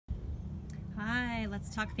Hi,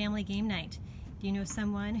 let's talk family game night. Do you know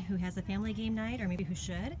someone who has a family game night, or maybe who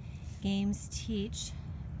should? Games teach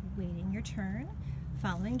waiting your turn,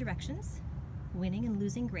 following directions, winning and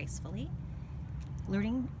losing gracefully,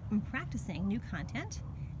 learning and practicing new content,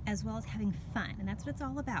 as well as having fun. And that's what it's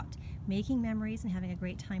all about, making memories and having a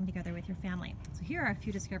great time together with your family. So here are a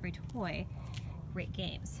few Discovery Toy great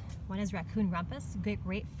games. One is Raccoon Rumpus,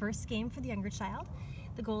 great first game for the younger child.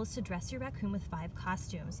 The goal is to dress your raccoon with 5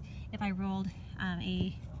 costumes. If I rolled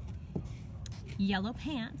a yellow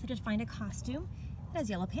pants, I just find a costume that has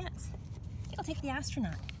yellow pants. I'll take the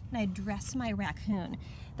astronaut and I dress my raccoon.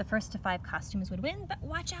 The first to 5 costumes would win, but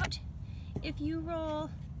watch out. If you roll,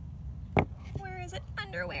 where is it?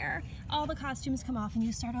 Underwear. All the costumes come off and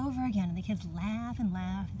you start over again, and the kids laugh and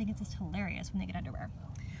laugh. I think it's just hilarious when they get underwear.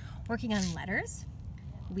 Working on letters,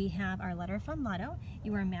 we have our letter fun lotto.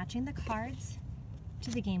 You are matching the cards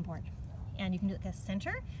to the game board, and you can do like a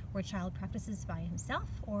center where a child practices by himself,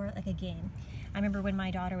 or like a game. I remember when my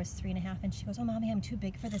daughter was 3.5 and she goes, "Oh mommy, I'm too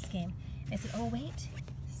big for this game." I said, "Oh wait,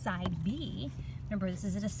 side B, remember this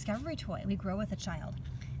is a discovery toy. We grow with a child.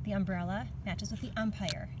 The umbrella matches with the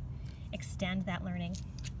umpire. Extend that learning."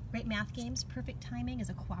 Great math games. Perfect Timing is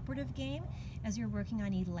a cooperative game as you're working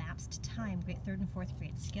on elapsed time. Great 3rd and 4th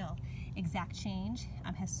grade skill. Exact Change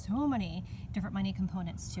has so many different money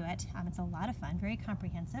components to it. It's a lot of fun, very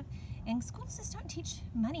comprehensive, and schools just don't teach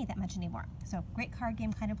money that much anymore. So great card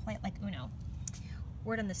game, kind of play it like Uno.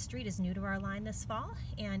 Word on the Street is new to our line this fall,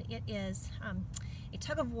 and it is a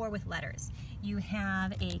tug of war with letters. You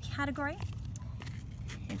have a category,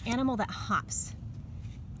 an animal that hops.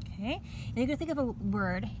 Okay? And you're going to think of a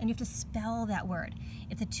word and you have to spell that word.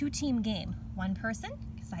 It's a 2-team game. 1 person,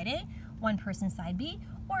 side A, 1 person, side B,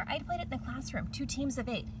 or I played it in the classroom, 2 teams of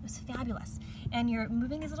 8. It was fabulous. And you're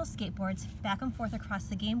moving these little skateboards back and forth across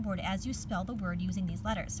the game board as you spell the word using these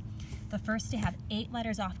letters. The first to have 8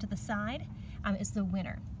 letters off to the side is the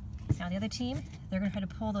winner. Now the other team, they're going to try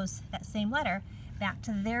to pull that same letter back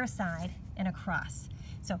to their side and across.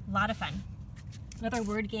 So a lot of fun. Another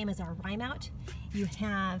word game is our rhyme out. You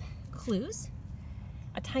have clues,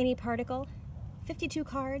 a tiny particle, 52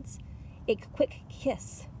 cards, a quick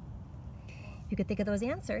kiss. If you could think of those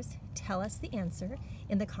answers, tell us the answer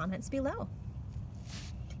in the comments below.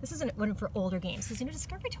 This isn't one for older games, because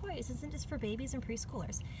Discovery Toys isn't just for babies and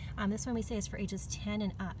preschoolers. This one we say is for ages 10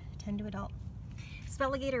 and up, 10 to adult.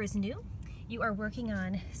 Spelligator is new. You are working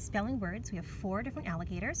on spelling words. We have 4 different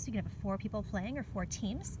alligators, so you can have 4 people playing or 4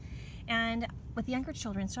 teams. And with younger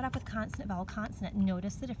children, start off with consonant, vowel, consonant.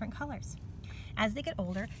 Notice the different colors. As they get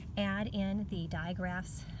older, add in the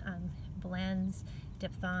digraphs, blends,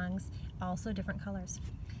 diphthongs, also different colors.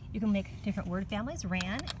 You can make different word families.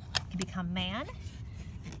 Ran can become man,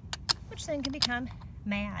 which then can become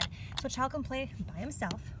mad. So a child can play by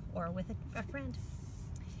himself or with a friend.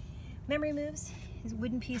 Memory moves. These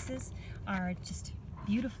wooden pieces are just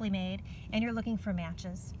beautifully made, and you're looking for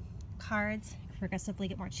matches. Cards progressively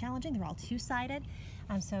get more challenging. They're all 2-sided.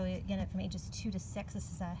 So again, from ages 2 to 6,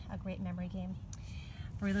 this is a great memory game.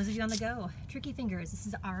 For those of you on the go, Tricky Fingers. This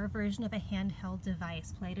is our version of a handheld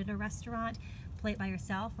device. Play it at a restaurant, play it by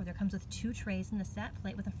yourself, or there comes with 2 trays in the set.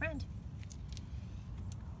 Play it with a friend.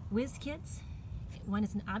 Whiz Kids. One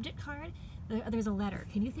is an object card. The other is a letter.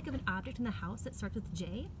 Can you think of an object in the house that starts with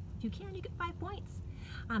J? If you can, you get 5 points.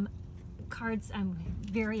 Cards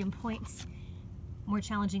vary in points. More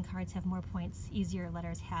challenging cards have more points. Easier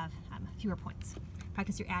letters have fewer points.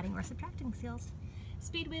 Practice your adding or subtracting skills.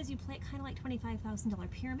 Speed Whiz, you play it kind of like $25,000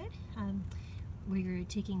 pyramid, where you're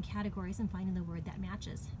taking categories and finding the word that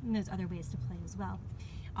matches. And there's other ways to play as well.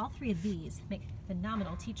 All 3 of these make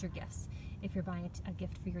phenomenal teacher gifts if you're buying a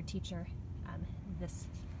gift for your teacher this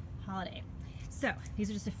holiday. So these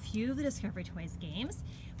are just a few of the Discovery Toys games.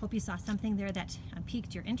 Hope you saw something there that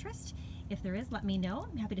piqued your interest. If there is, let me know.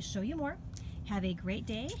 I'm happy to show you more. Have a great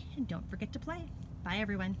day, and don't forget to play. Bye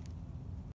everyone.